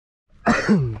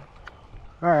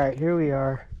Alright, here we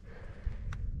are.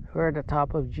 We're at the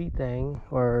top of G-thang,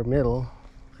 or middle,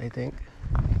 I think.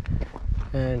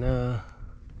 And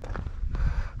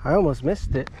I almost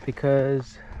missed it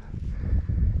because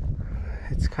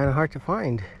it's kind of hard to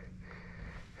find.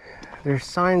 There's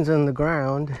signs on the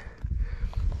ground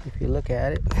if you look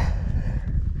at it.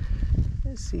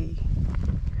 Let's see.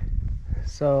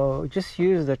 So just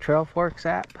use the Trail Forks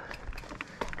app,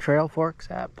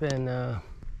 and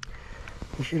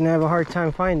you shouldn't have a hard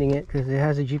time finding it because it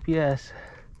has a GPS.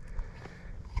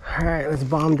 All right, let's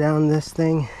bomb down this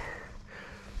thing.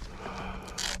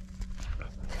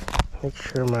 Make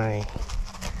sure my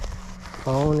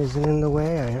phone isn't in the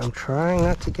way. I'm trying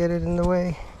not to get it in the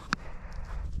way.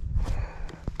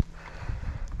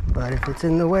 But if it's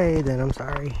in the way, then I'm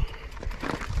sorry.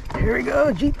 Here we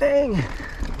go, G-thang.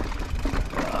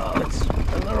 Oh, it's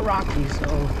a little rocky, so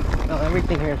well,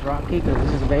 everything here is rocky because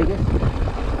this is Vegas.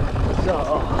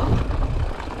 So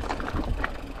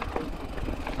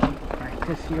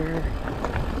practice your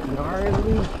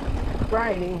gnarly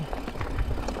riding.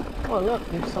 Oh look,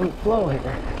 there's some flow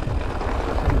here.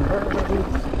 Some birds.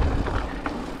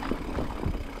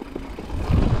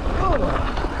 Oh,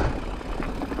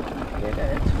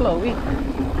 yeah, it's flowy.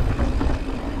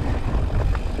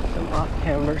 Some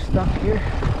off-camber stuff here.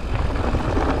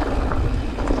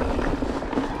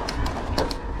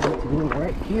 Need to be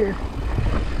right here.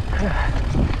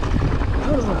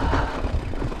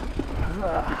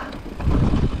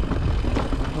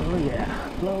 Oh yeah,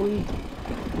 flowy.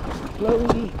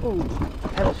 Oh,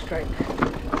 pedal strike.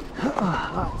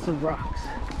 Lots of rocks.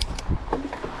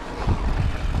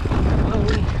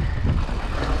 Flowy.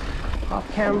 Off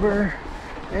camber,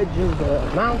 edge of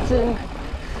the mountain.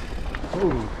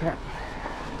 Oh crap.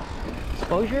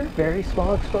 Exposure, very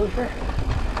small exposure.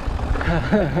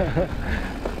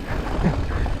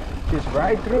 Just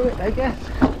ride through it, I guess.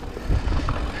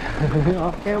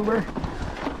 Off camber.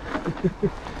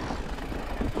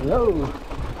 Low.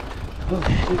 Oh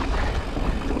shoot.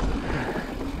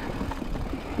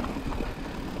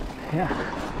 Yeah.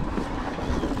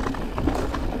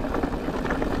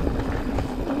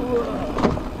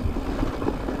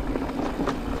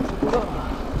 Whoa.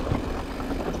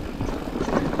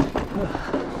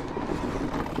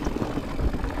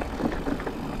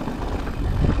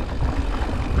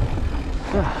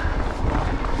 Whoa.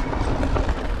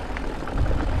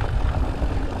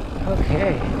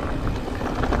 Okay.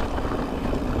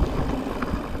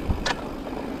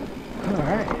 All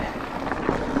right.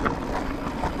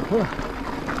 Whoa.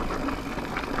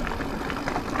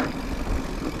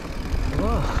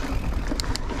 Whoa.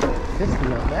 This is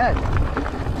not bad.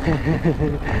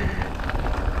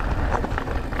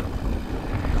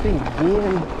 I think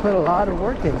Ian put a lot of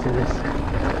work into this.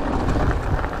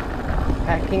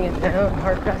 Packing it down,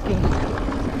 hard packing.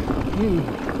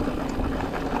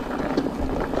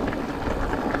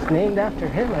 It's named after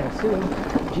him, I assume.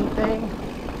 G-thang.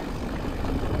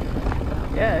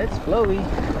 Yeah, it's flowy.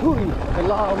 Ooh, I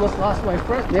almost lost my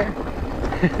front there.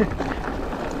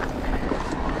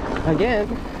 Again,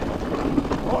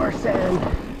 more sand,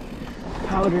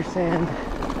 powder sand,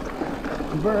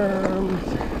 berms,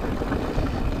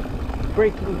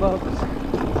 braking bumps.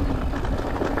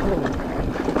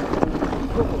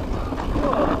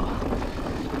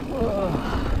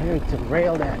 I need to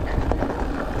rail that.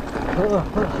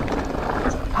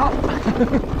 Hop!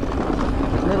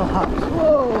 Little hops.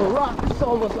 Whoa, rocks!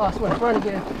 Almost lost my front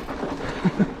again.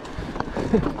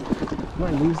 Am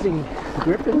I losing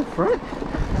grip in the front?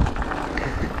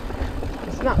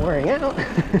 It's not wearing out.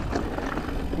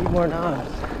 Need more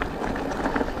knobs.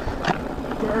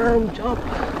 Berm, jump.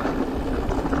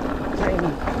 Tiny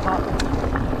hop.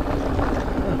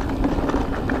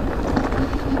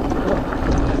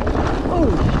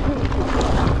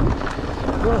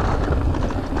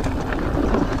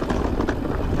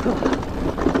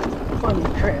 Fun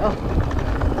trail.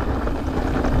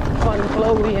 Fun,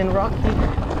 flowy, and rocky.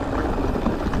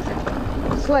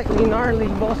 Slightly gnarly,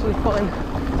 mostly fun.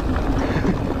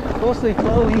 Mostly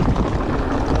flowy.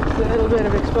 A little bit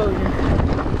of exposure.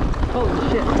 Holy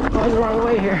shit, I'm going the wrong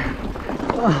way here.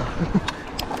 Oh,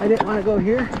 I didn't want to go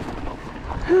here.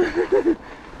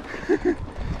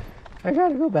 I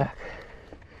gotta go back.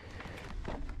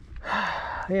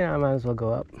 Yeah, I might as well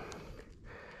go up.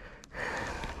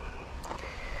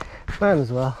 Might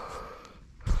as well.